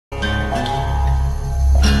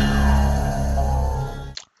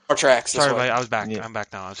tracks. Sorry, buddy. I was back. Yeah. I'm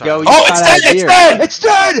back now. I'm sorry. Yo, oh, it's dead! It's dead! It's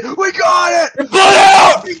dead! We got it! Put it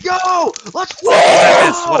out! Here we go! Let's go!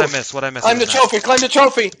 What I missed? Claim the trophy! Claim the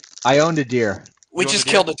trophy! I owned a deer. We just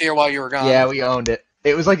killed a deer while you were gone. Yeah, we owned it.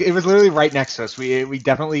 It was literally right next to us. We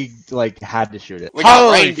definitely had to shoot it. We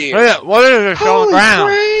got reindeer. What is this on the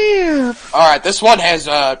ground? Alright, this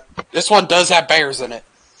one does have bears in it.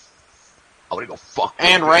 I'm gonna go fuck.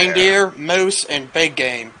 And reindeer, moose, and big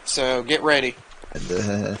game. So get ready. Hey,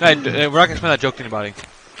 we're not gonna explain that joke to anybody.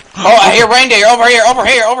 Oh, I hear reindeer over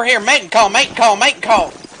here. Mating call.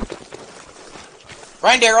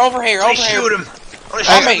 Reindeer over here. Shoot him. I'm gonna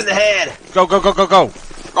shoot him in the head. Go.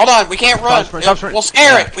 Hold on, we can't run. We'll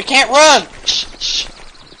scare it. We can't run. Shh.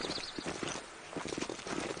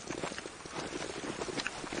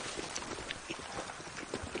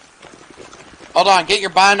 Hold on, get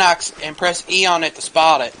your binocs and press E on it to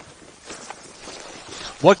spot it.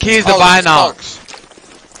 What key is the binocs?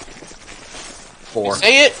 4. You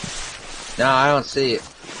see it? No, I don't see it.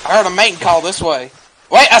 I heard a mating call this way.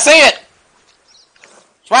 Wait, I see it!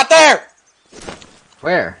 It's right there!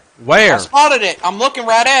 Where? I spotted it. I'm looking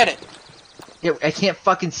right at it. Yeah, I can't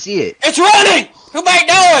fucking see it. It's running! Who made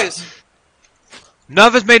noise? None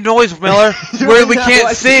of us made noise, Miller. we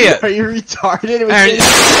can't see it. Are you retarded? Aaron,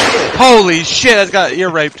 holy shit, that's got ear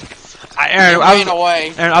raped. Aaron,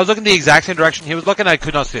 I was looking the exact same direction he was looking, I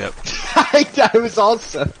could not see it. I was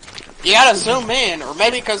also. You gotta zoom in, or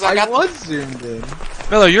maybe because I was zoomed in.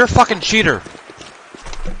 Miller, you're a fucking cheater.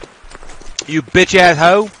 You bitch ass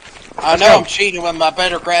hoe. I know I'm cheating with my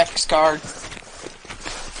better graphics card.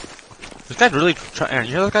 This guy's really. Aaron,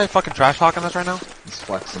 you hear this guy fucking trash talking us right now? He's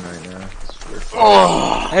flexing right now.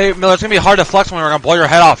 Oh. Hey, Miller, it's gonna be hard to flex when we're gonna blow your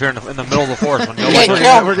head off here in the middle of the forest. When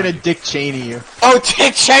we're gonna Dick Cheney you. Oh,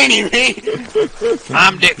 Dick Cheney me!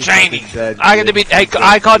 I'm Dick Cheney. I get to be. Hey,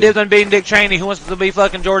 I call dibs on being Dick Cheney. Who wants to be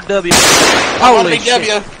fucking George W? Holy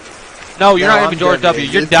shit! No, you're not even George W.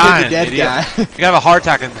 You're dying, idiot. Guy. You can have a heart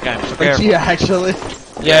attack in this game. So careful. Yeah, actually.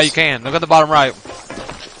 Yeah, you can. Look at the bottom right.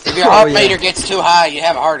 If your heart meter gets too high, you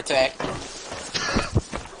have a heart attack.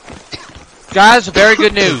 Guys, very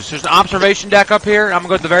good news. There's an observation deck up here. I'm gonna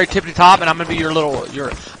go to the very tippity top, and I'm gonna be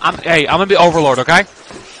I'm gonna be Overlord, okay?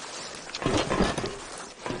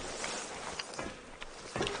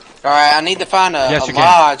 Alright, I need to find a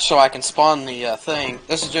lodge so I can spawn the thing.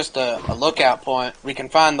 This is just a lookout point. We can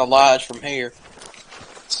find the lodge from here.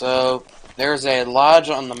 So, there's a lodge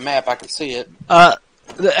on the map. I can see it.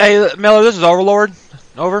 Hey, Miller, this is Overlord.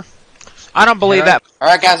 Over. I don't believe that.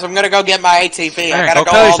 Alright, guys, I'm gonna go get my ATV. Aaron, I gotta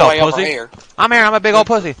go all the way over here. I'm here. I'm a big old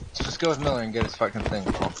pussy. Just go with Miller and get his fucking thing.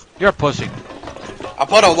 You're a pussy. I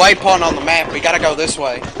put a waypoint on the map. We gotta go this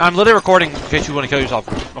way. I'm literally recording in case you want to kill yourself.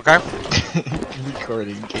 Okay?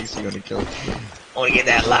 Recording in case you want to kill yourself. I want to get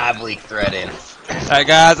that live leak thread in. Hey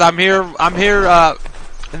guys, I'm here.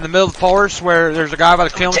 in the middle of the forest where there's a guy about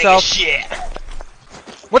to kill himself. Take a shit.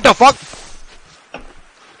 What the fuck?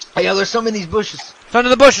 Hey, yo, there's some in these bushes. I'm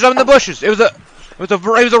in the bushes. I'm in the bushes. It was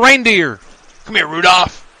a reindeer. Come here,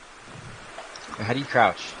 Rudolph. How do you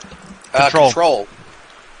crouch? Control.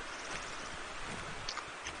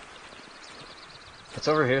 It's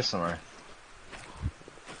over here somewhere.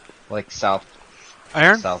 Like south.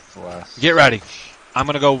 Aaron? Southwest. Get ready. I'm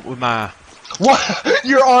gonna go with my. What?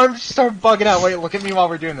 Your arms start bugging out. Wait, look at me while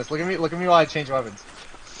we're doing this. Look at me while I change weapons.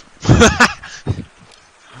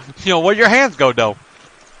 Where your hands go, though?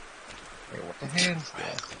 Wait, what the hands go?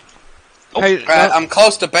 Oh, hey, I'm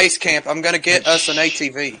close to base camp. I'm gonna get us an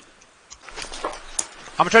ATV.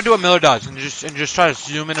 I'm gonna try to do what Miller does and just try to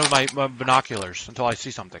zoom in with my binoculars until I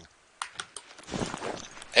see something.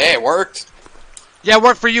 Hey, it worked. Yeah, it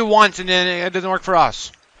worked for you once, and then it doesn't work for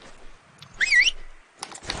us.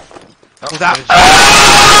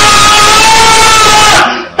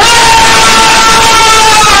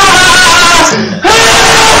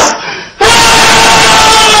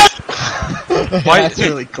 Why? That's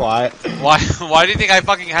really quiet. Why do you think I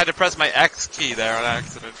fucking had to press my X key there on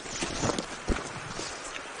accident?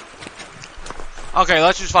 Okay,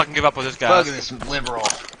 let's just fucking give up with this guy. Look at this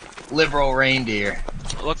liberal reindeer.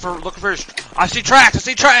 Look for. I see tracks.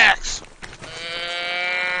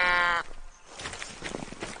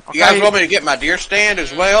 You guys want me to get my deer stand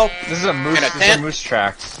as well? This is a moose. This is moose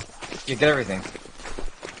tracks. You get everything.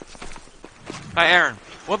 Hey, Aaron.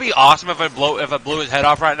 Would it be awesome if I blew his head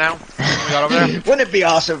off right now? We got over there. Wouldn't it be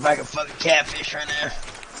awesome if I could fucking catfish right now?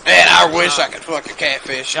 Man, I wish I could fucking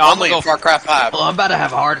catfish. Yeah, only in Far Cry 5. Well, I'm about to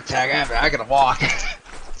have a heart attack after I gotta walk.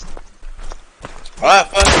 Why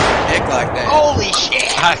fucking dick like that? Holy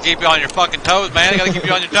shit! I keep you on your fucking toes, man. I gotta keep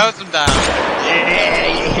you on your toes sometimes.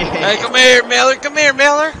 Yeah. Hey, come here,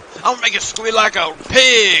 Miller. I'm gonna make you squeal like a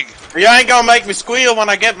pig. You ain't gonna make me squeal when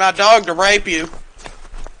I get my dog to rape you.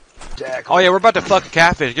 Oh yeah, we're about to fuck a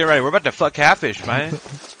catfish. Get ready. We're about to fuck catfish, man.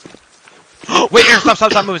 Wait, Aaron,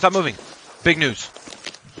 stop moving. Big news.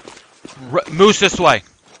 Moose this way.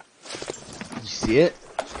 You see it?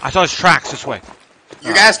 I saw his tracks this way.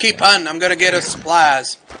 You guys keep hunting. I'm gonna get us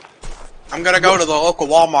supplies. I'm gonna go to the local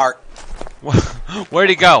Walmart. Where'd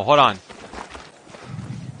he go? Hold on.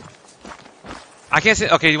 I can't see.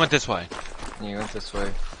 Okay, he went this way. Yeah, he went this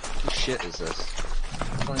way. Whose shit is this?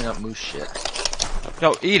 It's probably not moose shit.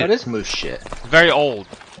 Yo, eat it. That is moose shit. It's very old.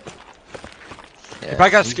 Yeah, he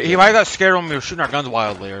probably got scared when we were shooting our guns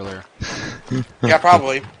wildly earlier. Yeah,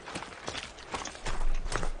 probably.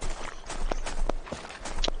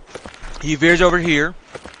 He veers over here.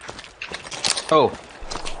 Oh.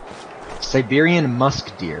 Siberian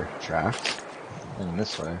musk deer tracks. And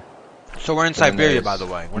this way. So we're in Siberia, by the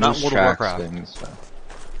way. We're not in World of Warcraft.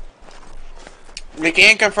 We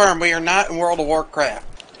can confirm we are not in World of Warcraft.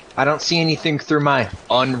 I don't see anything through my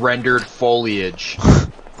unrendered foliage.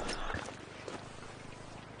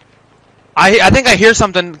 I think I hear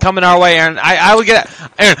something coming our way, Aaron. I would get it.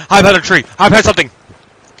 Aaron, hide behind a tree. Hide behind something.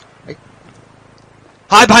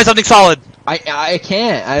 Hide behind something solid. I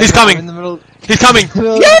can't. He's coming. I'm in the middle. He's coming.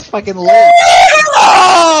 Yes! Fucking lake.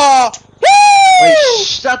 Oh! Wait,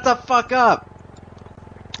 shut the fuck up.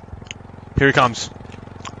 Here he comes.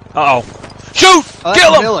 Uh-oh. Shoot! Oh,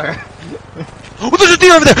 Kill him! Miller. Oh, there's a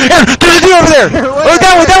deer over there! Aaron, there's a deer over there! Oh,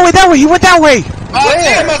 that way! He went that way! I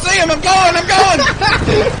see him! I'm going!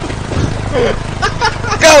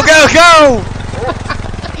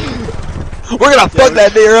 Go! We're gonna fuck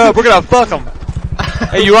that deer up! We're gonna fuck him!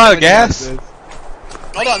 Hey, you out of gas?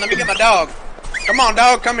 Hold on, let me get my dog. Come on,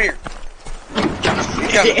 dog, come here.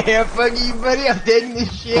 Yeah, fuck you, buddy. I'm taking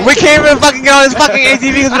this shit. We can't even fucking go on this fucking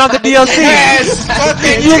ATV because we're not the DLC. Yes!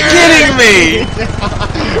 Fucking You're kidding me!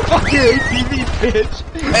 Fuck your ATV, bitch.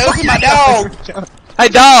 Hey, look at my dog. Hey,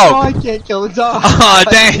 dog! Oh, I can't kill the dog. Oh,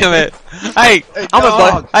 damn it. Hey, I'm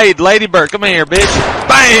a hey, Ladybird, come here, bitch.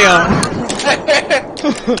 Bam!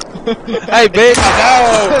 Hey, bitch.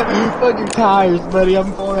 No. Fucking tires, buddy.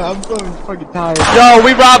 I'm fucking fucking tires. Yo,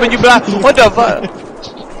 we robbing you, but what the fuck?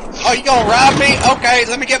 Oh, you gonna rob me? Okay,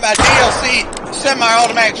 let me get my DLC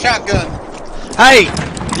semi-automatic shotgun. Hey,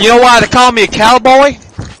 you know why they call me a cowboy?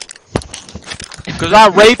 Because I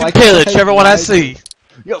rape and pillage everyone I see.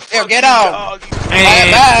 Yo, get off.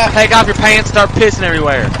 And take off your pants, start pissing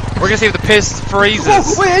everywhere. We're gonna see if the piss freezes.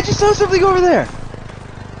 Oh, wait, I just saw something over there.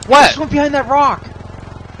 What? I just went behind that rock.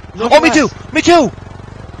 Oh, me too. Me too.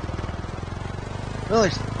 Miller,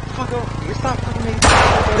 fuck over. You stop fucking making.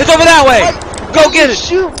 It's over that way. Go get it.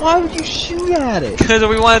 Shoot. Why would you shoot at it? Because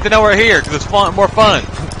we wanted to know we're here. Because it's fun, more fun.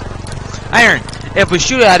 Aaron, if we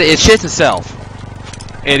shoot at it, it shits itself.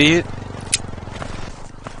 Idiot.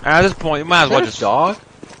 At this point, you might as well just dog.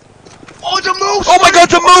 Oh, it's a moose! Oh my god,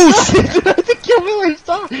 it's a moose! I have to kill Miller.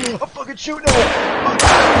 Stop! I'm fucking shooting at it.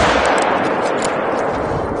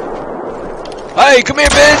 Hey, come here,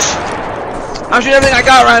 bitch! I'm shooting everything I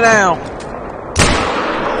got right now.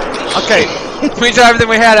 Okay, we shot everything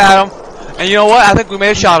we had at him. And you know what? I think we may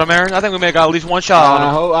have shot him, Aaron. I think we may have got at least one shot on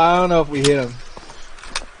him. I don't know if we hit him.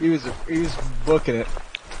 He was booking it.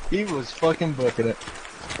 He was fucking booking it.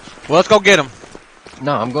 Well, let's go get him.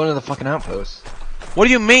 No, I'm going to the fucking outpost. What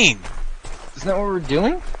do you mean? Isn't that what we're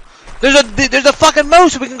doing? There's a fucking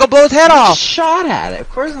moose. We can go blow his head off. Shot at it. Of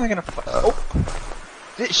course I'm not gonna. Oh,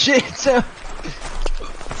 it shit itself.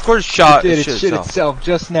 Of course, shot. It shit itself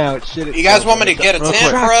just now. It shit itself. You guys want me to get a tent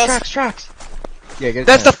for us? Tracks. Yeah, get a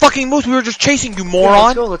That's tent. the fucking moose we were just chasing, you moron. Yeah,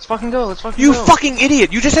 let's go. Let's fucking go. Let's fucking you go. You fucking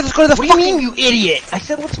idiot. You just said let's go to the what fucking... What do you mean, you idiot? I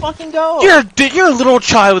said let's fucking go. You're a little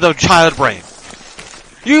child with a child brain.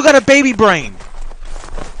 You got a baby brain.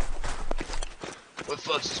 What the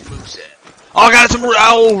fuck's this moose at? Oh, I got some...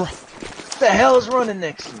 Oh. What the hell is running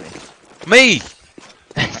next to me? Me.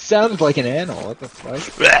 It sounds like an animal. What the fuck?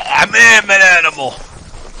 I'm an animal.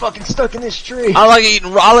 Fucking stuck in this tree. I like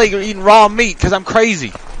eating raw meat because I'm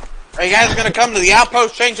crazy. Are you guys gonna come to the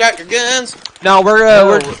outpost, change out your guns? No,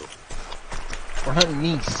 we're hunting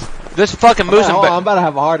geese. This fucking moose. I'm about to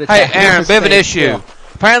have a heart attack. Hey, Aaron, bit of an issue.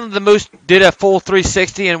 Apparently, the moose did a full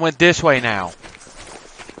 360 and went this way now.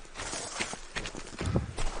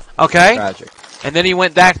 Okay. Tragic. And then he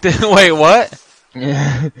went back to wait, what?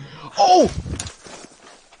 Yeah. Oh!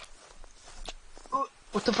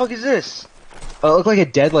 What the fuck is this? Oh, it looked like a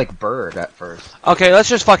dead bird at first. Okay, let's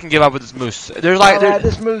just fucking give up with this moose. There's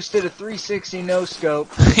this moose did a 360 no scope.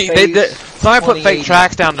 They did. Somebody put fake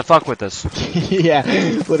tracks down to fuck with us. Yeah,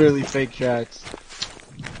 literally fake tracks.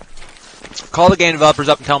 Call the game developers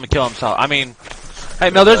up and tell them to kill himself. I mean, Hey,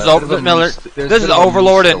 Miller, this is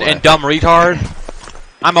Overlord and Dumb Retard.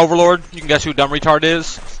 I'm Overlord. You can guess who Dumb Retard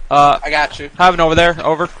is. I got you. Have an over there.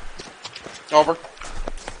 Over. Over.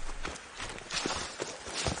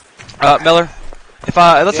 Miller. If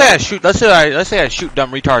let's say I shoot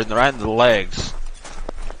Dumb Retard right in the legs.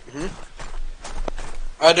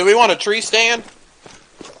 Do we want a tree stand?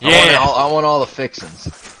 Yeah. I want all the fixings.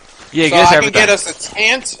 Yeah, so I can get us a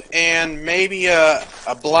tent and maybe a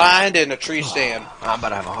blind and a tree stand. I'm about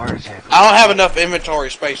to have a heart attack. I don't have enough inventory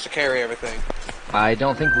space to carry everything. I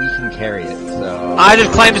don't think we can carry it, so... I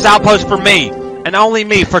just claim this outpost for me, and only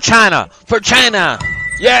me, for China! For China!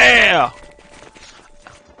 Yeah!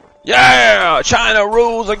 Yeah! China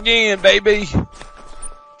rules again, baby!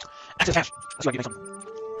 That's what I give me some.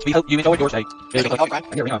 You enjoy yours, hey. Hey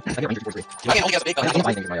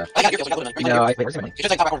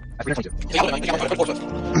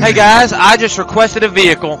guys, I just requested a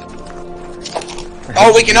vehicle.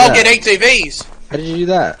 Oh, we can all get ATVs. How did you do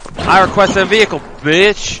that? I requested a vehicle,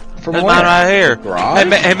 bitch. From There's where? mine right here.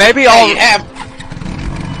 Hey, maybe all. You have.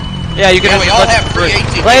 Yeah, you can. Yeah, we all have free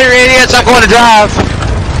ATVs. Later, idiots. I'm going to drive.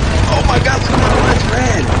 Oh my God! That's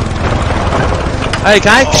red. Hey,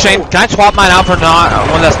 can I swap mine out for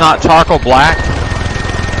one that's not charcoal black?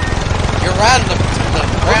 You're riding the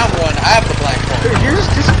brown one. I have the black one. Did yours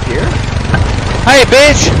disappear? Hey,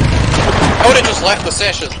 bitch! Coda just left the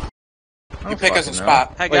session. You pick us a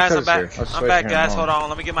spot. Hey guys, I'm back. I'm back, guys. Hold on.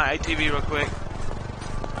 Let me get my ATV real quick.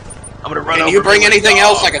 I'm gonna run over. Can you bring anything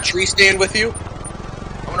else, like a tree stand, with you?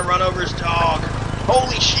 I'm gonna run over his dog.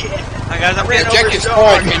 Holy shit! Hey guys, I'm ran over his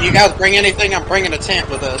dog. Can you guys bring anything? I'm bringing a tent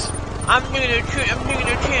with us. I'm bringing a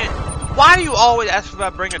tent. Why do you always ask if I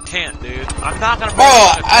bring a tent, dude? I'm not gonna bring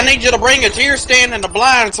a tent. I need you to bring a deer stand and a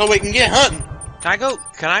blind so we can get hunting. Can I go?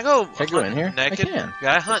 Can I go in here? Naked? I can.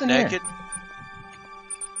 Gotta hunt naked.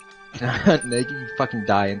 Naked, you fucking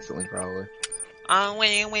die instantly, probably.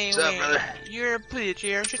 What's up, brother? You're a bitch,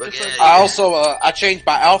 here. Shut the fuck up. I also, I changed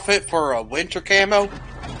my outfit for a winter camo.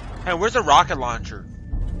 Hey, where's the rocket launcher?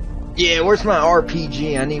 Yeah, where's my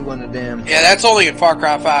RPG? I need one of them. Yeah, that's only in Far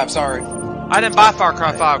Cry 5, sorry. I didn't buy Far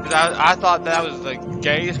Cry 5 because I thought that was the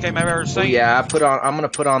gayest game I've ever seen. Yeah, I'm gonna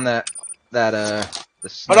put on the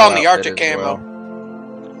put on the Arctic camo.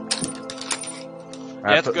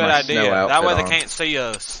 Yeah, that's a good idea. That way they can't see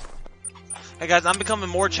us. Hey guys, I'm becoming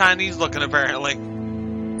more Chinese looking apparently.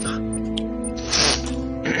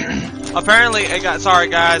 Apparently, sorry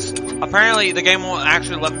guys. Apparently, the game won't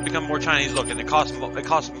actually let me become more Chinese looking. It costs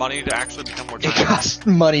money to actually become more Chinese. It costs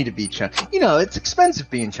money to be Chinese. You know, it's expensive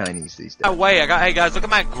being Chinese these days. No way! Hey guys, look at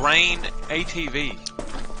my grain ATV.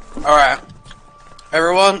 All right,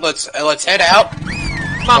 everyone, let's head out.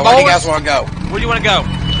 Come on, boys. Where do you guys want to go? Where do you want to go?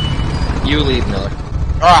 You lead, Miller.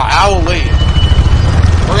 All right, I will lead.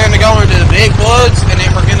 We're gonna go into the big woods, and then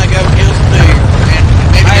we're gonna go kill some deer, and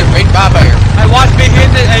maybe get raped by a bear. Hey, watch me hit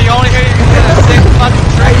it, and you only hit it a 6 fucking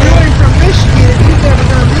tree. You ain't from Michigan, you've never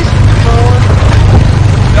done this before.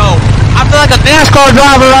 No, I feel like a NASCAR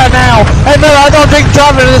driver right now. Hey, Miller, I don't think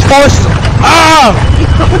driving in this force. Ah!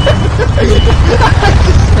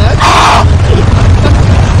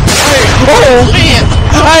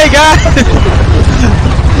 Hey, guys!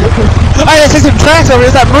 I see some tracks over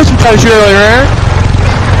here. That moose we tried to shoot earlier.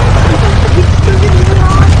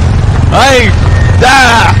 Hey!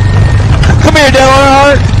 Come here, Dale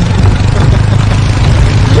Earnhardt!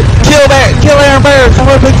 Kill Aaron Bear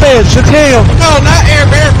from Real Big Fish! Shoot him! No, not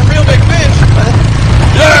Aaron Bear from Real Big Fish!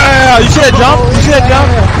 Yeah! You see that jump? You see that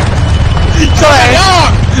jump?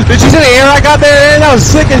 Did you see the air I got there? That was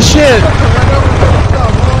sick as shit!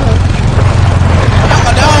 Got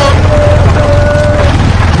my dog!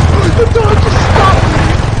 The dog just stopped me!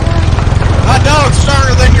 My dog's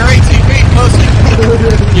stronger than your ATV, pussy!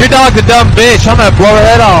 Your dog's a dumb bitch. I'm gonna blow her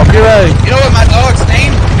head off. You ready? You know what my dog's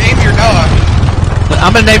name? Name your dog.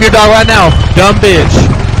 I'm gonna name your dog right now. Dumb bitch.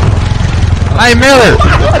 Hey, Miller.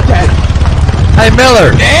 Hey,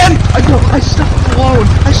 Miller. Dan? I stopped flown.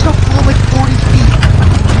 I stopped flown like 40 feet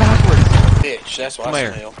backwards. Bitch, that's why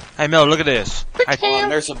I smell. Hey, Miller, look at this. Hey,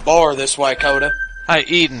 there's a bar this way, Coda. Hey,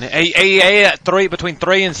 Eden. Hey, between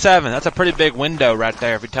 3 and 7. That's a pretty big window right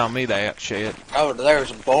there if you tell me that shit. Oh,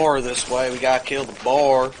 there's a bar this way. We gotta kill the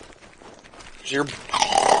bar. You're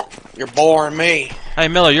boring me. Hey,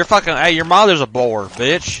 Miller, hey, your mother's a bore,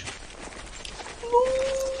 bitch.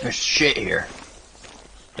 There's shit here.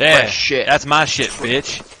 Yeah, shit. That's my shit,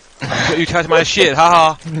 bitch. You touch my shit,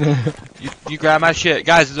 haha. You grab my shit.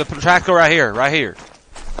 Guys, there's a tractor right here,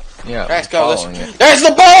 Yeah. Let's go. There's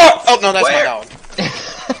the bar! Oh, no, that's my dog.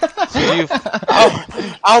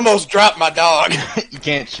 I almost dropped my dog. You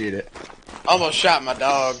can't shoot it. Almost shot my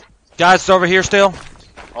dog. Guys, it's over here still.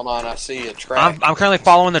 Hold on, I see a track. I'm currently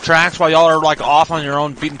following the tracks while y'all are like off on your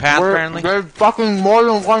own beaten path. Apparently, there's fucking more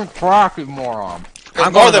than one track, you moron.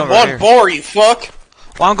 There's more than one boar, you fuck.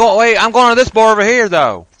 Well, I'm going to this boar over here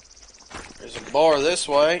though. There's a boar this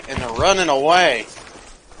way, and they're running away.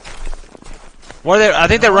 What are they? I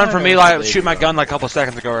think they run from me like shooting my gun like a couple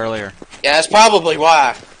seconds ago earlier. Yeah, that's probably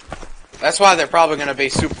why. That's why they're probably going to be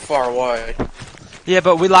super far away. Yeah,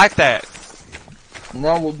 but we like that.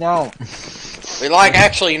 No, we don't. We like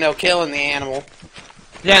actually, killing the animal.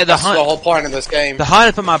 Yeah, That's the whole point of this game. The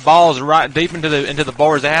hunt put my balls right deep into the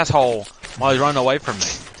boar's asshole while he's running away from me.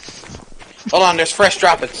 Hold on, there's fresh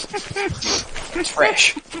droppings. It's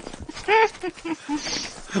fresh.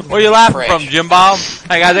 Where are you laughing from, Jim Bob?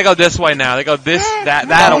 Hey guys, they go this way now. They go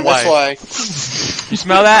that away. This way. You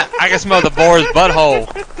smell that? I can smell the boar's butthole.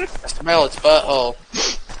 I smell its butthole.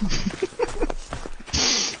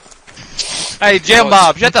 Hey, Jim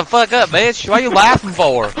Bob, shut the fuck up, bitch. What are you laughing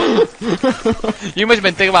for? You must have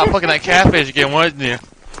been thinking about fucking that catfish again, wasn't you?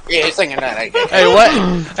 Yeah, he's thinking that again. Hey, what?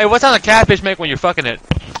 Hey, what sound the catfish make when you're fucking it?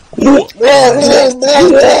 What the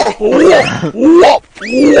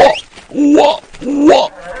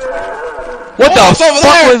fuck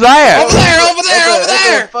was that? Over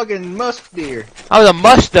there! Fucking musk deer. I was a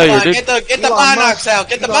musk deer, dude. Get the binocs out!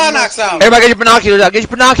 Get the binocs out! Everybody get your binoculars out! Get your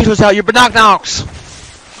binoculars out! Your binocs!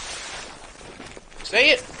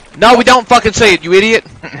 See it? No, we don't fucking see it, you idiot!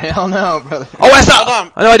 Hell no, brother. Oh, that's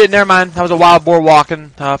not. I know I didn't. Never mind. That was a wild boar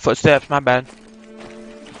walking footsteps. My bad.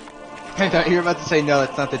 I thought you were about to say no.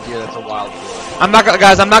 That's not the deer. That's a wild boar. I'm not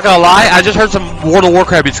gonna lie. I just heard some World of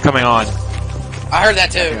Warcraft beats coming on. I heard that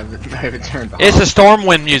too. I haven't turned on. It's a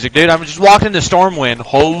Stormwind music, dude. I'm just walking into Stormwind.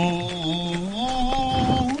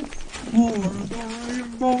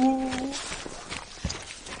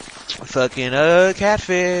 Fucking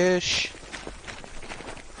catfish.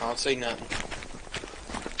 I don't see nothing.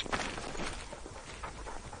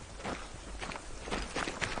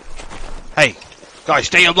 Hey, guys,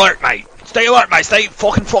 stay alert, mate. Stay alert, mate. Stay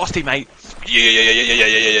fucking frosty, mate.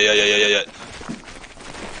 Yeah.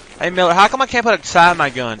 Hey, Miller, how come I can't put it beside my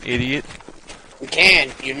gun, idiot? You can.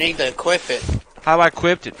 You need to equip it. How do I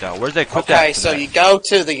equip it, though? Where's they equip that? Okay, so you go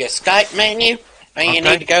to the escape menu, and you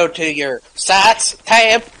need to go to your sights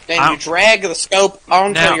tab, then you drag the scope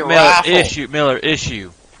onto your rifle. Miller,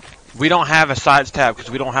 issue. We don't have a sights tab because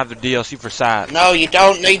we don't have the DLC for sights. No, you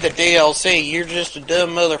don't need the DLC. You're just a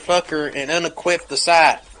dumb motherfucker and unequip the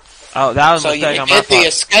sight. Oh, that was a mistake on my part. So you hit the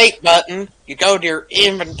escape button, you go to your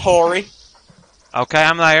inventory. Okay,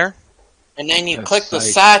 I'm there. And then you click the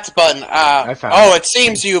sights button. It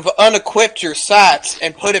seems you've unequipped your sights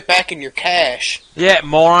and put it back in your cache. Yeah,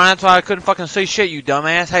 moron. That's why I couldn't fucking see shit, you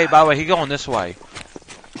dumbass. Hey, by the way, he's going this way.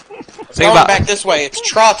 It's going back this way. It's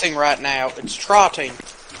trotting right now. It's trotting.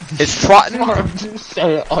 It's trotting? Just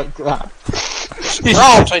say it like that.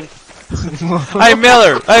 Trotting. Hey,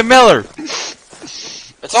 Miller. Hey, Miller.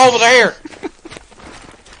 It's over there.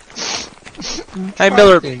 Hey,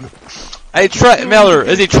 Miller. Hey, Miller,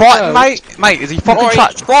 is he trotting, mate? Mate, is he fucking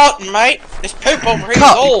trotting? Trotting, mate. This poop over here is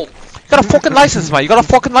old. You got a fucking license, mate. You got a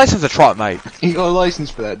fucking license to trot, mate. You got a license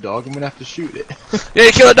for that dog. I'm gonna have to shoot it. Yeah,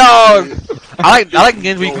 you kill a dog. I like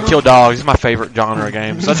games where you can kill dogs. It's my favorite genre of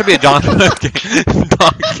games. That should be a genre of game.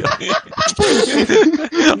 Dog killing.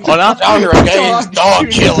 Genre of games, dog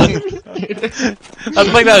killing.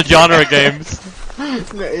 Let's make that a genre of games.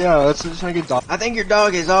 Yeah, let's just make a dog. I think your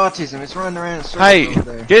dog has autism. It's running around in circles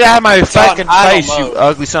over there. Get out of my fucking face, you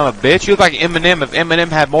ugly son of a bitch. You look like Eminem if Eminem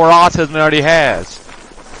had more autism than he already has.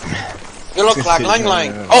 You look like Ling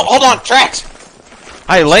Ling. Oh, hold on, tracks.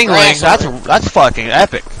 Hey, Ling Ling, that's fucking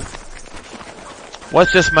epic.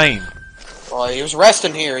 What's this mean? Well, he was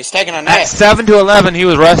resting here. He's taking a nap. At 7 to 11, he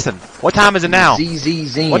was resting. What time is it now?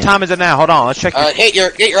 ZZZ. What time is it now? Hold on, let's check. Get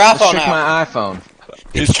your iPhone check out. My iPhone.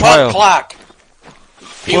 It's 12 o'clock.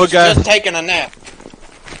 He was just taking a nap.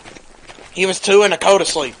 He was 2 in a coat of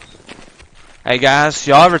sleep. Hey guys,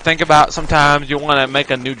 y'all ever think about sometimes you want to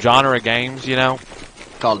make a new genre of games, you know?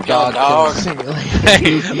 Called Dog Simulator.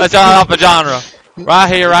 Hey, let's start off a genre.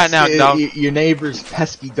 Right here, right now, dog. Your neighbor's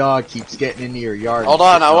pesky dog keeps getting into your yard. Hold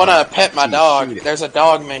on, I want to pet my dog. There's a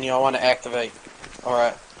dog menu I want to activate.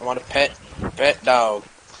 Alright, I want to pet dog.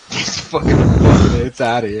 It's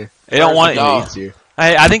out of here. They don't want it. You.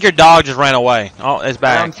 Hey, I think your dog just ran away. Oh, it's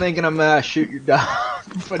back. I'm thinking I'm gonna shoot your dog.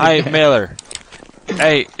 Hey, Miller.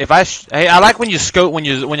 Hey, I like when you scope when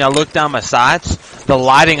I look down my sights, the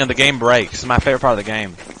lighting of the game breaks. It's my favorite part of the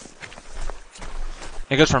game.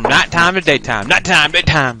 It goes from nighttime to daytime. Nighttime,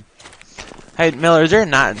 daytime. Hey, Miller, is there a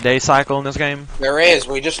night and day cycle in this game? There is.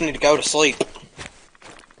 We just need to go to sleep.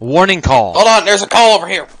 Warning call. Hold on, there's a call over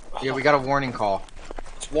here. Yeah, we got a warning call.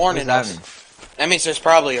 It's warning us. That means there's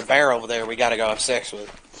probably a bear over there we gotta go have sex with.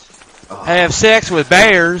 Oh. Have sex with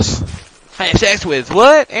bears? Have sex with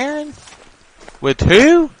what, Aaron? With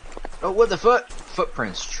who? Oh, what the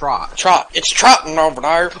footprints? Trot. It's trotting over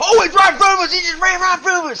there. Oh, it's right in front of us! He just ran right in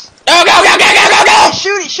front of us! Go, go, go, go, go, go, go!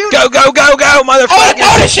 Shoot it, shoot it! Go, go, go, go, motherfucker!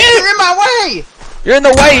 Oh, no, shoot! You're in my way! You're in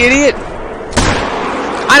the way, idiot!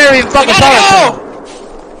 I never even fucking saw that thing.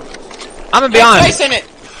 I'm gonna be honest. It.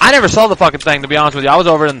 I never saw the fucking thing, to be honest with you. I was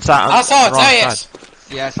over in the side. I saw its ass.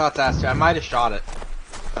 Yeah, I saw its ass too. I might have shot it.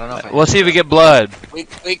 I don't know if We'll see if we get blood. We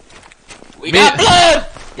got blood!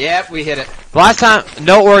 Yep, we hit it. Last time,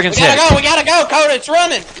 no organs hit. We gotta go, Coda, it's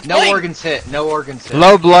running! No organs hit, no organs hit.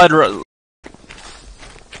 Low blood.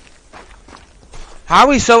 How are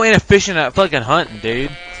we so inefficient at fucking hunting,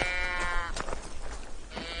 dude?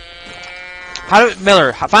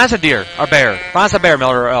 Miller, find us a deer, or bear. Find us a bear,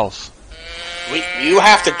 Miller, or else. You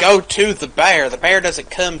have to go to the bear. The bear doesn't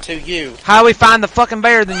come to you. How do we find the fucking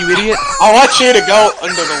bear then, you idiot? I want you to go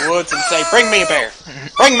into the woods and say, bring me a bear.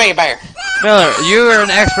 Bring me a bear. Miller, you are an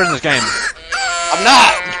expert in this game. I'm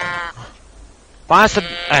not. Find us a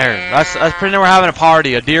bear. Let's pretend we're having a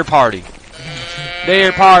party, a deer party.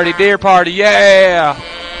 Deer party, yeah!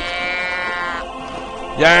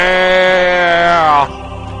 Yeah!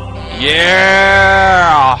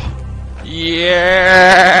 Yeah!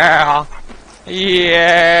 Yeah!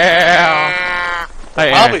 Yeah!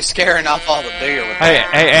 Hey, I'll be scaring off all the deer with Hey,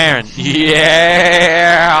 Aaron.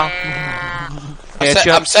 Yeah!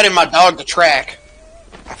 I'm setting my dog to track.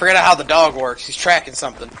 I forget how the dog works. He's tracking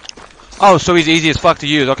something. Oh, so he's easy as fuck to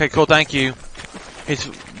use. Okay, cool, thank you. He's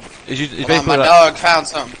basically my dog found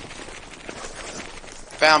something.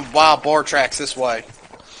 Found wild boar tracks this way.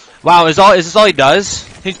 Wow, is this all he does?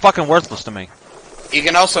 He's fucking worthless to me. You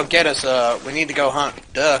can also get us, we need to go hunt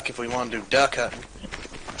duck if we want to do duck hunting.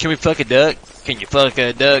 Can we fuck a duck? Can you fuck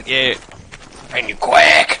a duck? Yeah. Can you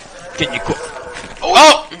quack? Can you quack?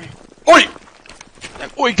 Oh! Oi!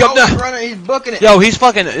 Oi, come down. He's booking it. Yo, he's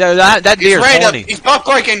fucking, that deer's horny. He's buck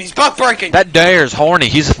breaking. That deer's horny.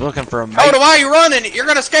 He's looking for a mate. Coda, why are you running? You're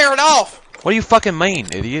gonna scare it off. What do you fucking mean,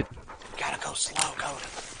 idiot? Gotta go slow, Coda.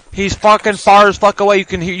 He's fucking far as fuck away.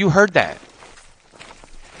 You heard that.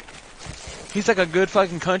 He's like a good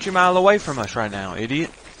fucking country mile away from us right now, idiot.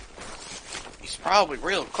 He's probably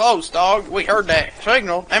real close, dog. We heard that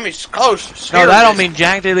signal. That means close. No, that don't mean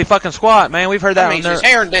jack diddly fucking squat, man. We've heard that. That means he's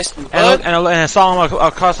hearing distance, and I saw him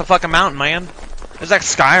across the fucking mountain, man. It's like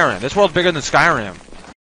Skyrim. This world's bigger than Skyrim.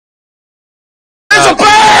 There's a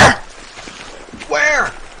bear!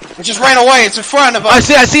 Where? It just ran away. It's in front of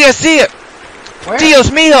us. I see it. Where? Dios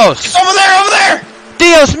míos! It's over there!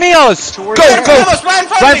 Dios míos! Go! Right in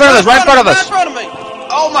front of us!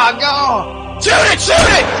 Oh my god! Shoot it!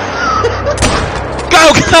 Go,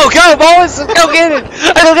 boys! Go get it!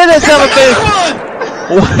 I don't get that son of a bitch!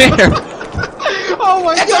 Where? Oh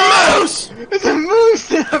my god! It's a moose! It's a moose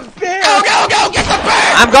and a bear! Go! Get the bear!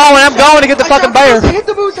 I'm going to get the fucking bear! I hit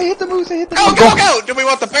the moose! Go! Do we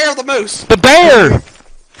want the bear or the moose? The bear! Go!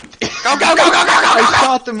 I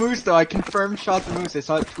shot the moose though, I confirmed shot the moose, I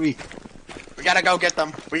saw it tweak. We gotta go get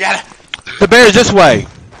them. The bear's this way.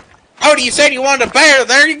 Oh, you said you wanted a bear.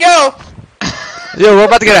 There you go. Yeah, we're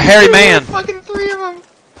about to get a hairy man. Fucking 3 of them.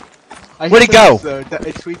 Where'd he go?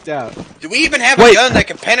 It tweaked out. Do we even have a gun that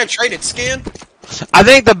can penetrate its skin? I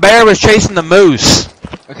think the bear was chasing the moose.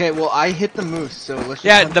 Okay, well I hit the moose, so let's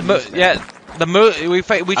just the moose. We chased the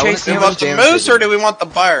moose. Do we want the moose or do we want the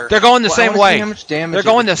bear? They're going the same way. How much damage They're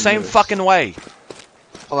going the same fucking way.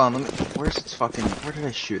 Hold on, where's its fucking, where did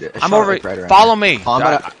I shoot it? I'm over, right follow me. I'm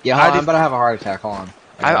about to have a heart attack, hold on.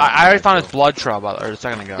 I already found its blood trail a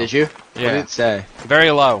second ago. Did you? Yeah. What did it say? Very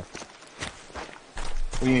low.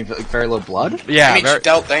 What do you mean, like very low blood? Yeah. That means you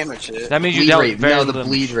dealt damage to it. That means you dealt very low. No, the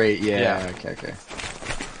bleed rate, yeah. Okay.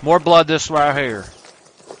 More blood this right here.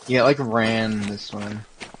 Yeah, it like ran this way.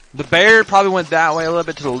 The bear probably went that way a little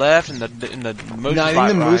bit to the left, and the moose. No, I think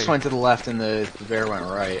the moose went to the left and the bear went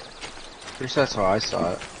right. Pretty sure that's how I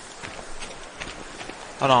saw it.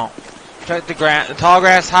 Hold on. Check the tall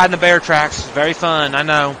grass hiding the bear tracks. It's very fun, I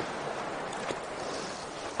know.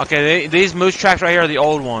 Okay, these moose tracks right here are the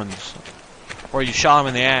old ones. Where you shot him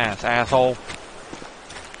in the ass, asshole.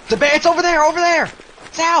 The bear, it's over there!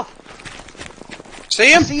 South!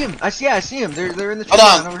 See him? I see him. I see him. They're in the tree.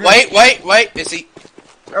 Hold on. Wait. Is he?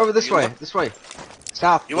 They're over this way.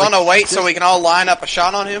 South. You want to wait so we can all line up a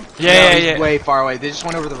shot on him? Yeah. He's way far away. They just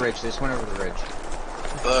went over the ridge.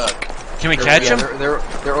 Fuck. Can we catch him?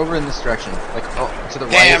 They're over in this direction. Like, to the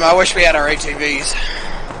right. Damn, I wish we had our ATVs.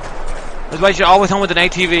 That's why you should always home with an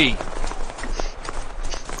ATV.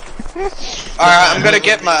 Alright, I'm gonna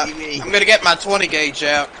get my 20 gauge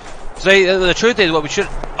out. See, the truth is what we should...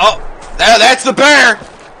 Oh! That's the bear!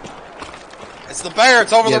 It's the bear,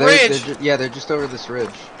 it's over the ridge! They're just over this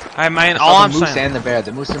ridge. Hey man, all I'm saying... The moose and the bear.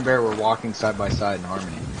 The moose and bear were walking side by side in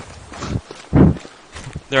harmony.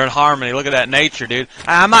 They're in harmony. Look at that nature, dude.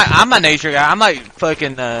 I'm a nature guy. I'm like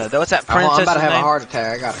fucking, what's that princess? I'm about to have a heart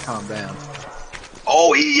attack. I gotta calm down.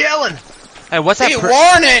 Oh, he's yelling! Hey, what's that? He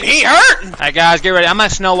warning! He hurting! Hey guys, get ready. I'm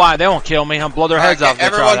like Snow White. They won't kill me. I'll blow their heads off.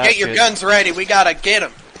 Everyone get your guns ready. We gotta get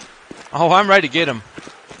them. Oh, I'm ready to get them.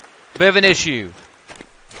 Bit of an issue.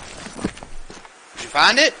 Did you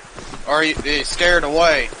find it? Or are you scared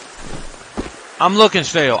away? I'm looking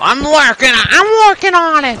still. I'm working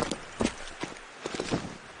on it.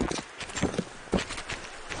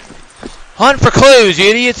 Hunt for clues, you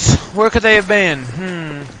idiots. Where could they have been?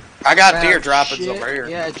 I got deer droppings over here.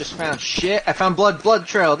 Yeah, I just found shit. I found blood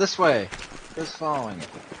trail this way. Just following it.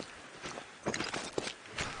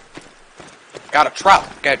 Got a trot.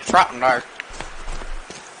 Got a trot in there.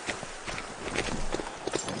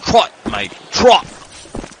 Trot, mate. Trot.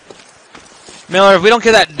 Miller, if we don't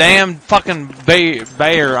get that damn fucking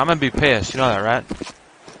bear, I'm gonna be pissed. You know that, right?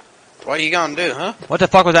 What are you gonna do, huh? What the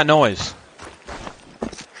fuck was that noise?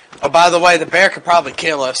 Oh, by the way, the bear could probably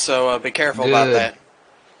kill us, so be careful about that.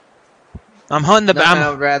 I'm hunting the bear. I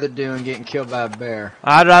would rather do than getting killed by a bear.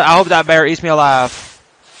 I hope that bear eats me alive.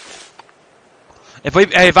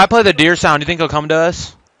 If I play the deer sound, do you think he'll come to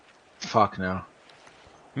us? Fuck no.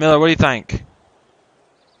 Miller, what do you think?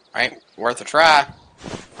 Ain't worth a try.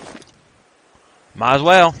 Might as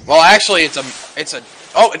well. Well, actually, I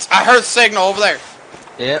heard the signal over there.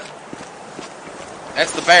 Yep.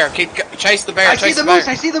 That's the bear. Chase the bear. I see the moose.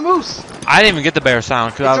 I see the moose. I didn't even get the bear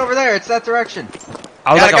sound. It's over there. It's that direction.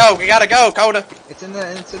 We gotta go, Coda. It's in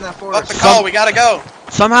that forest. What's the call? We gotta go.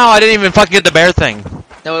 Somehow I didn't even fucking get the bear thing.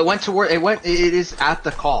 No, it went to where it is at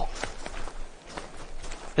the call.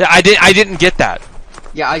 Yeah, I didn't get that.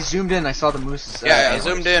 Yeah, I zoomed in. I saw the moose. I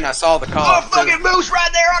zoomed in. I saw the call. Oh, fucking moose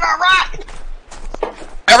right there on our right.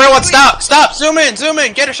 Everyone, stop! Zoom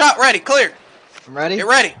in. Get a shot ready. Clear. I'm ready. Get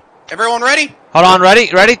ready. Everyone ready? Hold on, ready?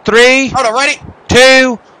 3. Hold on, ready?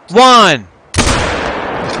 2, 1.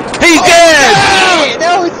 He's dead!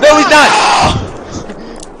 No, he's not!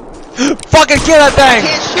 Fucking kill that thing!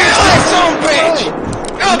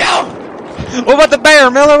 Go! What about the bear,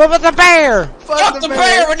 Miller? What about the bear? Fuck the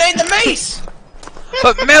bear! We need the mace!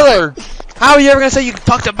 But Miller, how are you ever gonna say you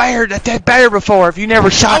fucked a bear, that dead bear before if you never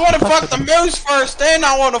shot? I want to fuck the moose first, then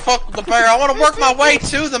I want to fuck with the bear. I want to work my way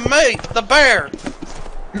to the bear.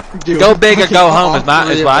 Dude, go big or go home is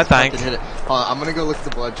what I think. Hold on, I'm gonna go look at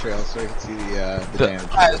the blood trail so I can see the damage.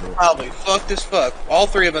 That's probably fucked as fuck. All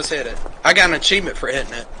 3 of us hit it. I got an achievement for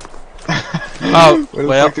hitting it. Oh, where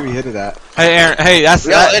the fuck did we hit it at? Hey, Aaron. Hey, that's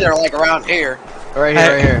we all hit it like around here. Right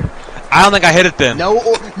here. I don't think I hit it then. No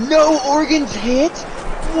organs hit.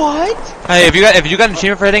 What? Hey, if you got an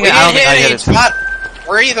achievement for hitting it, I don't think I hit it.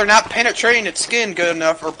 We're either not penetrating its skin good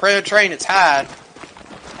enough or penetrating its hide.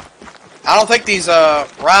 I don't think these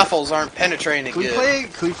rifles aren't penetrating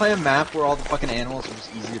good. Can we play a map where all the fucking animals are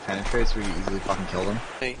just easy to penetrate so we can easily fucking kill them?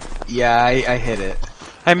 Yeah, I hit it.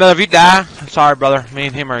 Hey Miller, if you die, sorry brother, me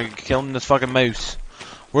and him are killing this fucking moose.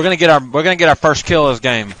 We're gonna get our first kill of this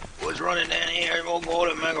game. Was running down here, we'll go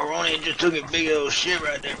to macaroni and just took a big old shit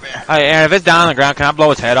right there, man. Hey Aaron, if it's down on the ground, can I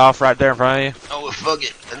blow its head off right there in front of you? Oh well, fuck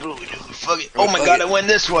it. That's what we do. Fuck it. Oh my god, it went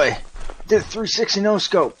this way. Did a 360 no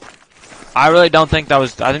scope. I really don't think that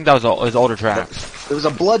was. I think that was his older tracks. It was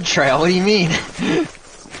a blood trail. What do you mean?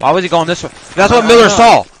 Why was he going this way? That's what Miller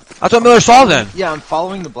saw. That's what Miller saw then. Yeah, I'm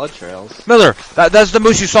following the blood trails. Miller, that's the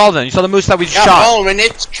moose you saw then. You saw the moose that we shot. Following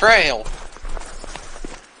its trail.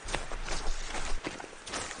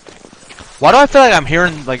 Why do I feel like I'm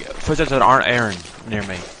hearing like footsteps that aren't Aaron near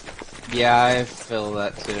me? Yeah, I feel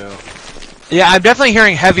that too. Yeah, I'm definitely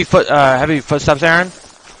hearing heavy footsteps, Aaron.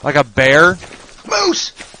 Like a bear.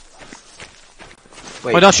 Moose!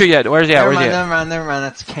 Wait, don't shoot yet. Where's he at? Never mind.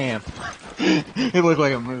 That's camp. It looked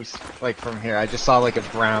like a moose. Like from here. I just saw like a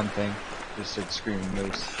brown thing. Just started screaming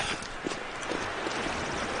moose.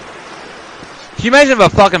 Can you imagine if a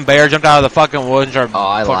fucking bear jumped out of the fucking woods and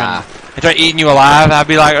started start eating you alive? I'd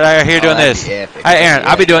be like right here doing this. Hey Aaron,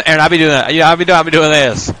 I'll be doing that. Yeah, I'll be doing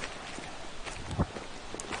this.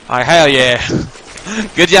 Alright, hell yeah.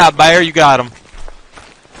 Good job, bear, you got him.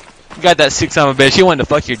 You got that sick son of a bitch. He wanted to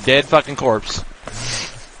fuck your dead fucking corpse.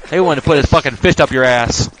 He wanted to put his fucking fist up your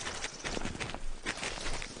ass.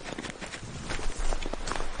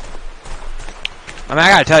 I mean, I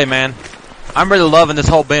gotta tell you, man, I'm really loving this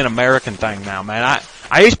whole being American thing now, man.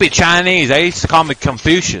 I used to be Chinese. They used to call me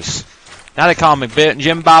Confucius. Now they call me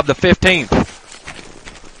Jim Bob the 15th.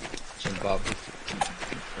 Bob.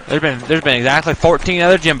 There's been exactly 14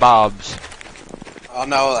 other Jim Bobs. Oh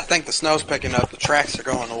no, I think the snow's picking up. The tracks are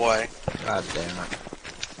going away. God damn it.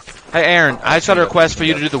 Hey Aaron, I just got a request for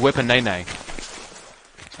you to do the whip and nay nay.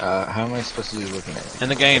 How am I supposed to do the whip and nay? In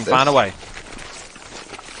the game, find a way.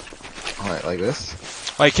 Alright, like this?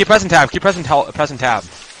 Wait, keep pressing tab, pressing tab.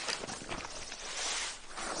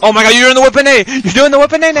 Oh my god, you're doing the whip and nay! You're doing the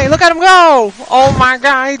whip and nay nay! Look at him go! Oh my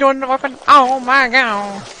god, he's doing the whip and... Oh my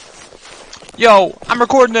god! Yo, I'm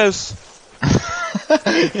recording this!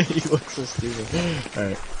 He looks so stupid.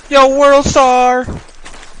 Alright. Yo, World Star!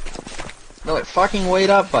 No, wait, fucking wait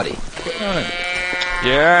up, buddy.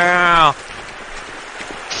 Yeah!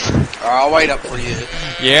 I'll wait up for you.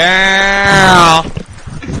 Yeah!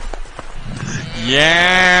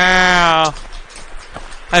 Yeah!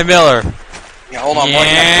 Hey, Miller. Yeah, hold on,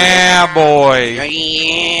 yeah, boy.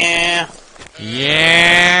 Yeah.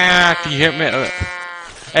 Yeah. Can you hear me?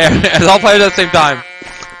 Hey, as all players at the same time.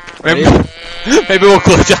 Maybe we'll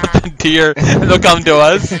glitch out the deer and they'll come to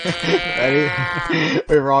us. Ready? Wait,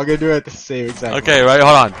 we're all gonna do it at the same exact moment. Okay, right,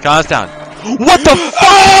 hold on. Count us down. What the fuck?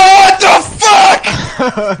 Oh, what the fuck?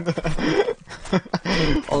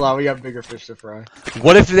 Hold on, we got bigger fish to fry.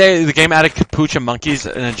 What if the game added capucha monkeys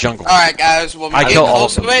in a jungle? Alright, guys, when we get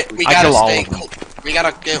close to it, we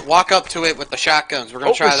gotta walk up to it with the shotguns. We're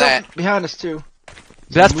gonna try that. Behind us, too.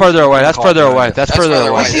 That's further away. That's further away. That's further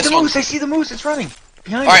away. I see the moose. I see the moose. It's running.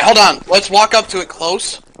 Behind Alright, hold on. Let's walk up to it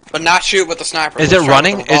close, but not shoot with the sniper. Is it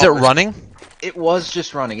running? Is it running? It was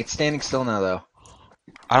just running. It's standing still now, though.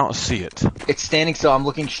 I don't see it. It's standing still. I'm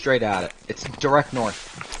looking straight at it. It's direct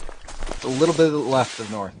north. It's a little bit left of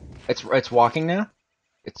north. It's walking now.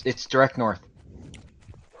 It's direct north.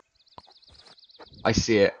 I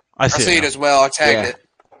see it. I see it as well. I tagged it.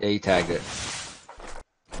 Yeah, you tagged it.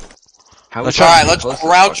 Alright, let's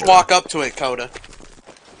crouch walk up to it, Coda.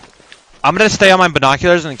 I'm gonna stay on my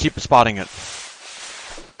binoculars and keep spotting it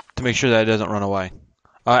to make sure that it doesn't run away.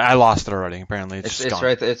 I lost it already. Apparently, it's gone.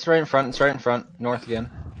 right. It's right in front. It's right in front. North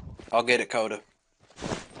again. I'll get it, Coda.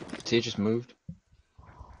 See, it just moved.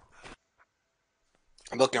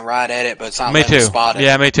 I'm looking right at it, but it's not letting me spot it.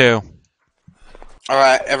 Yeah, me too.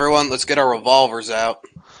 Alright, everyone, let's get our revolvers out.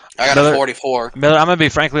 I got a 44. Miller, I'm gonna be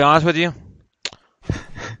frankly honest with you.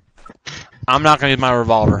 I'm not gonna use my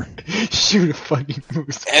revolver. Shoot a fucking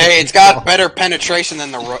moose. Hey, it's got better penetration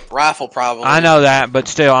than the rifle, probably. I know that, but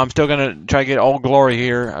still, I'm still gonna try to get Old Glory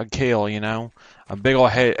here, a kill, you know? A big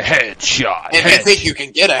old headshot. If you think you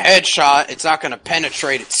can get a headshot, it's not gonna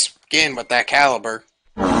penetrate its skin with that caliber.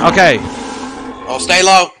 Okay. Oh, stay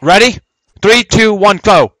low. Ready? 3, 2, 1,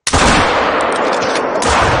 go!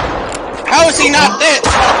 How is he not dead?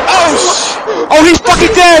 Oh, he's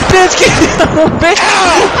fucking dead, bitch! Bitch!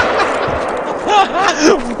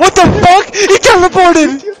 What the fuck? He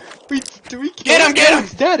teleported! Get him, get him!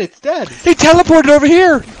 It's dead, it's dead. He teleported over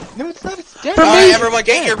here! No, it's not, it's dead. Alright, everyone,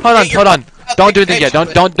 get your... Hold on. Don't do anything yet.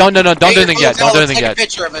 Don't do anything yet. Don't do anything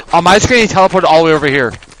yet. On my screen, he teleported all the way over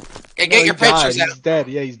here. Okay, get your pictures out. He's dead,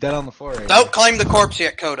 yeah, he's dead on the floor right now. Don't claim the corpse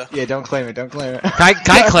yet, Coda. Yeah, don't claim it, don't claim it. Can I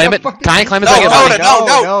claim it? Can I claim it?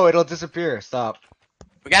 No, it'll disappear, stop.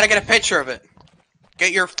 We gotta get a picture of it.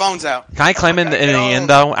 Get your phones out. Can I claim it in the end,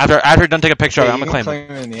 though? After you're done taking a picture of it, I'm gonna claim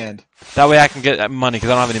it in the end. That way I can get money, because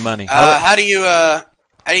I don't have any money. How do you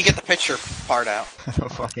get the picture part out? I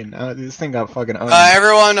don't fucking know. This thing got fucking owned.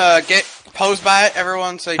 Everyone, get posed by it.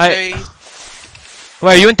 Everyone say cheese.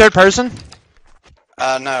 Wait, are you in third person?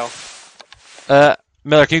 No.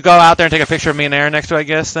 Miller, can you go out there and take a picture of me and Aaron next to it, I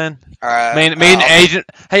guess, then? Alright. Me and Agent...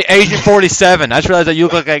 Hey, Agent 47. I just realized that you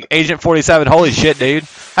look like Agent 47. Holy shit, dude.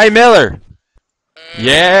 Hey, Miller.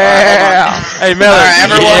 Yeah. Hey, Miller. Alright,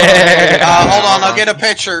 everyone. Yeah. Hold on, I'll get a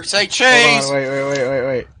picture. Say cheese.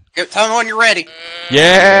 Wait. Tell me when you're ready.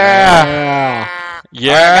 Yeah.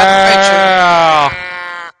 Yeah.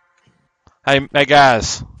 Hey,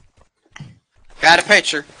 guys. Got a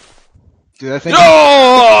picture. Dude, I think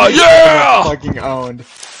yeah! Fucking owned.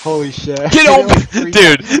 Holy shit. Get on,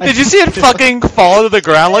 dude. Did you see it fucking fall to the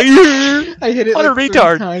ground like I hit it what like a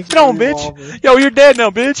retard. Get on, bitch. Yo, you're dead now,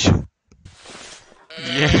 bitch.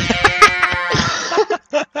 Yeah.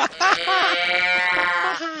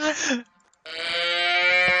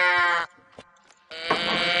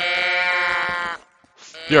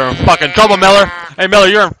 You're in fucking trouble, Miller. Hey, Miller,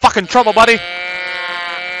 you're in fucking trouble, buddy.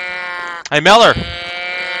 Hey, Miller.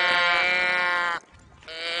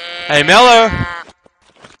 Hey, Miller.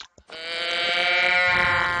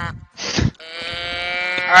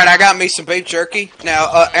 Alright, I got me some beef jerky.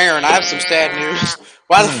 Now, Aaron, I have some sad news.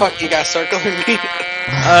 Why the fuck you guys circling me?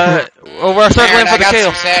 Well, we're circling Aaron, for the kill.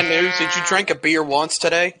 I got some sad news. Did you drink a beer once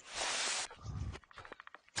today?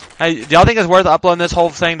 Hey, do y'all think it's worth uploading this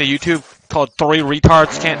whole thing to YouTube called 3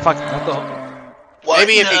 Retards Can't Fucking... What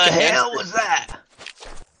Maybe the if he can hell was that?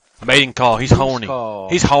 Mating call. He's horny.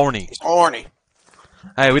 He's horny. He's horny.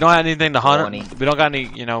 Hey, we don't have anything to hunt. We don't got any,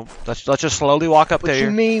 you know, let's just slowly walk up there. What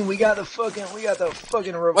you mean? We got the fucking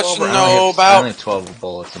revolver. What you know about... I only have 12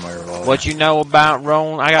 bullets in my revolver. What you know about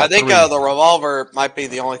Roan? I think 3. The revolver might be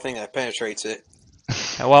the only thing that penetrates it.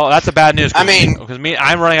 Well, that's a bad news. I mean... Because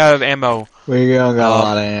I'm running out of ammo. We don't got a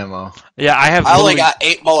lot of ammo. Yeah, I only got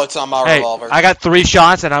 8 bullets on my revolver. I got 3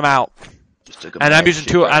 shots and I'm out. And I'm using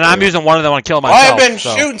 2, and I'm using one of them to kill myself. Why have been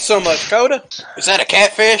shooting so much, Coda? Is that a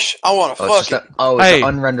catfish? I want to fuck it. It's an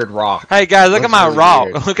unrendered rock. Hey guys, look at my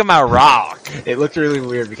rock. Look at my rock. It looked really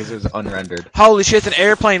weird because it was unrendered. Holy shit, it's an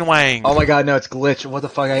airplane wing. Oh my god, no, it's glitched. What the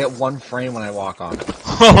fuck? I get 1 frame when I walk on it.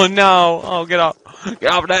 Oh no. Oh, get off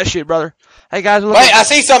of that shit, brother. Hey guys, look. Wait, I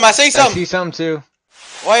see something. I see something. I see something too.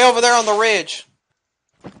 Way over there on the ridge.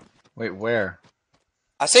 Wait, where?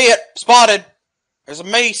 I see it. Spotted. There's a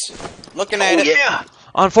mace. Looking at it. Yeah.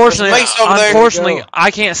 Unfortunately,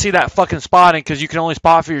 I can't see that fucking spotting because you can only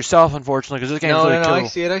spot for yourself. Unfortunately, because this game's really cool. No, I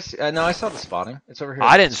see it. I saw the spotting. It's over here.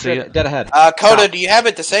 I didn't see it. Dead ahead. Coda, do you have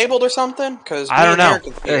it disabled or something? Because I don't know.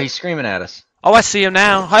 He's screaming at us. Oh, I see him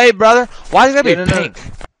now. Hey, brother, why is it gonna be pink?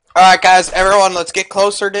 All right, guys, everyone, let's get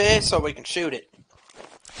closer to it so we can shoot it.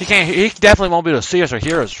 He can't. He definitely won't be able to see us or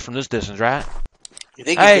hear us from this distance, right? You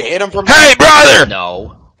think you can hit him from? Hey, brother!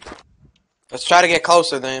 No. Let's try to get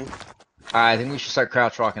closer then. Alright, I think we should start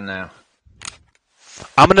crouch walking now.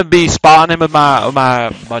 I'm gonna be spotting him with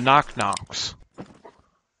my knock-knocks.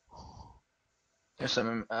 There's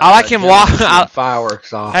some, I like him walking.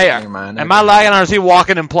 Fireworks off. Hey, am I lagging or is he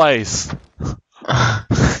walking in place?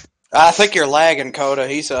 I think you're lagging, Coda.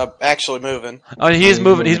 He's actually moving. Oh, he's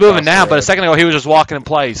moving. He's moving now, but a second ago he was just walking in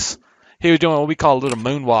place. He was doing what we call a little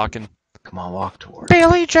moonwalking. Come on, walk toward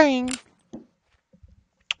Billie Jean.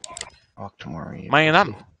 Walk tomorrow.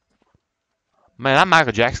 Man, that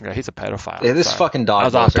Michael Jackson guy, he's a pedophile. Yeah, this fucking dog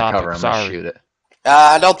does cover. I'm gonna shoot it.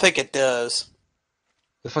 I don't think it does.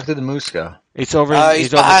 The fuck did the moose go? It's over. He's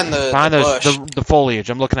behind the foliage.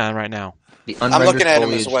 I'm looking at him right now. I'm looking at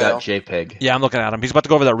him as well. JPEG. Yeah, I'm looking at him. He's about to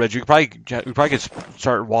go over that ridge. We probably could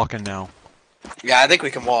start walking now. Yeah, I think we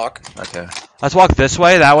can walk. Okay. Let's walk this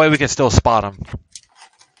way. That way we can still spot him.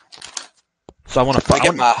 So I want to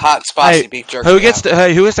get my hot spicy beef jerky. Who gets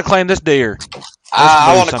to claim this deer?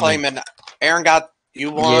 I want to claim it. Aaron got you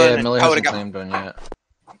one. Yeah, Miller hasn't claimed one yet.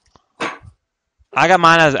 I got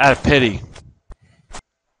mine out of pity.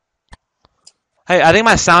 Hey, I think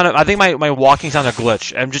my walking sounds are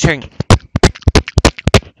glitch. I'm just hearing.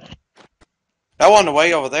 That one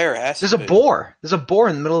way over there has There's a boar. There's a boar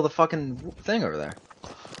in the middle of the fucking thing over there.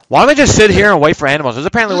 Why don't we just sit here and wait for animals? This is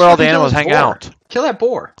apparently where all the animals hang out. Kill that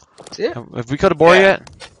boar. See it? Have we killed a boar yet?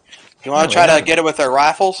 You want to try to get it with our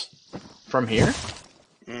rifles? From here?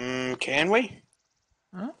 Can we?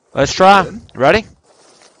 Let's try. Ready?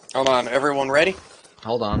 Hold on, everyone ready?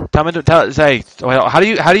 Hold on. Say, how do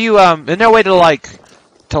you isn't there a way to like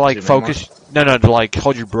focus? No, to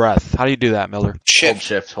hold your breath. How do you do that, Miller?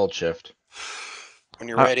 Hold shift. When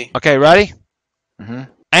you're ready. Okay, ready? Mm-hmm.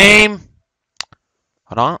 Aim.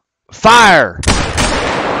 Hold on. Fire. We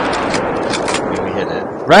hit it.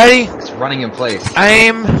 Ready? It's running in place.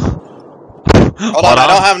 Aim. Hold on, I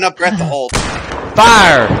don't have enough breath to hold.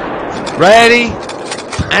 Fire. Ready.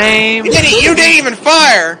 Aim. You didn't even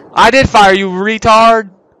fire. I did fire, you retard.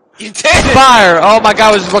 You did. Fire. Oh my god,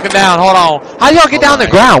 I was just looking down. Hold on. How y'all get down the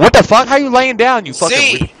ground? What the fuck? How you laying down, you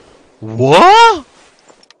fucking... What?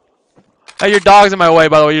 Hey, your dog's in my way,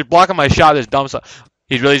 by the way. You're blocking my shot, this dumb stuff.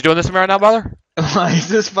 He's doing this to me right now, brother? Why is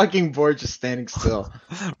this fucking board just standing still?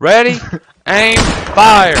 Ready? Aim.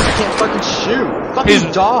 Fire. I can't fucking shoot.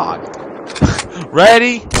 Fucking dog.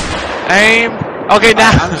 Ready? Aim. Okay, now.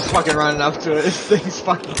 I'm just fucking running up to it. This thing's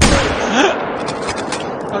fucking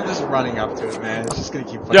I'm just running up to it, man. It's just gonna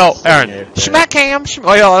keep fucking Aaron. Smack cam.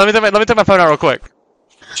 Oh, yo, let me take my phone out real quick.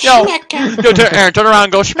 Yo, Aaron, turn around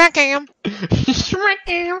and go smack cam. Smack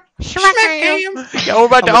cam. Smack cam. Yo, we're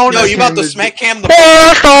about to own it. You about to smack cam the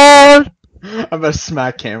I'm about to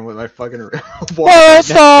smack cam with my fucking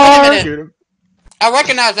I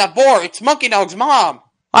recognize that boar. It's Monkey Dog's mom.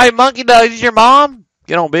 Hey, Monkey Dog, is your mom?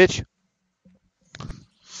 Get on, bitch.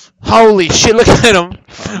 Holy shit, look at him.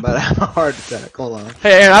 I'm about to have a heart attack. Hold on.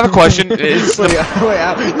 Hey, Aaron, I have a question. Wait, no,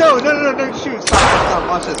 shoot. Stop.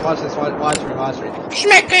 Watch this. Watch me.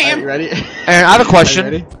 Smack cam. You ready? Aaron, I have a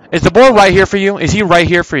question. Is the boar right here for you? Is he right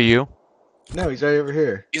here for you? No, he's right over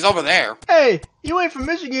here. He's over there. Hey, you ain't from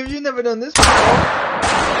Michigan. You've never done this before.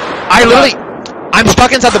 I'm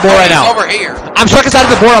stuck inside the boar right now. Over here. I'm stuck inside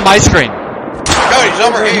of the boar on my screen. Cody's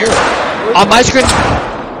over here. On my screen.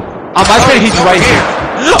 On my screen, he's right here.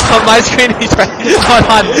 On my screen, he's right here. Hold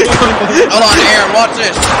on. Hold on, Aaron, watch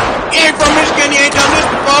this. You ain't from Michigan, you ain't done this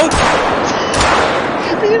before.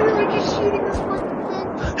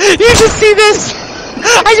 You just see this?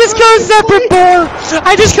 I just killed a separate boar.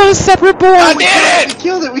 I just killed a separate boar. I did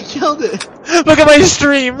it. We killed it. Look at my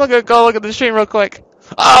stream. Look at the stream real quick.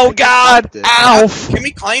 Oh God! Ow! Can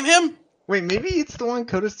we claim him? Wait, maybe it's the one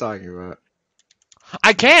Coda's talking about.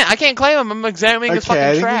 I can't claim him. I'm examining his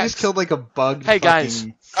fucking tracks. We just killed like a bug. Hey guys,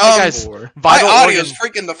 my audio's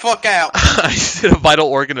freaking the fuck out. I said a vital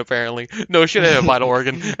organ apparently. No shit, I had a vital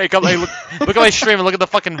organ. Hey, come, hey, look at my stream and look at the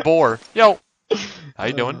fucking boar. Yo, how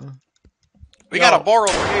you doing? We got a boar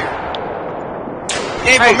over here. You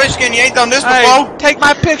ain't from Michigan, you ain't done this before? Take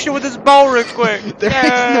my picture with this boar real quick. There is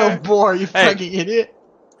no boar, you fucking idiot.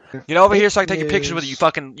 Get over here so I can take a picture with you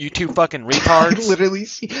two fucking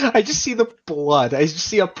retards. I just see the blood. I just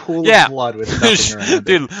see a pool of blood with nothing around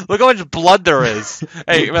Dude, look how much blood there is.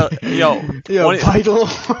 Hey, yo, vital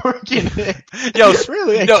organ. Yo,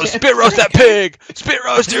 spit roast that pig. Spit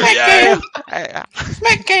roast her, yeah.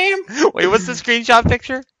 Smack cam. Wait, what's the screenshot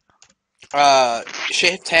picture?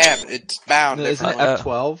 Shift tab. It's bound. Isn't it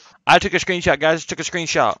F12? I took a screenshot, guys. Took a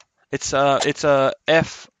screenshot. It's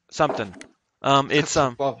F something. It's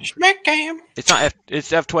Smack cam. It's not F.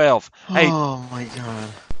 It's F12. Hey. Oh my God.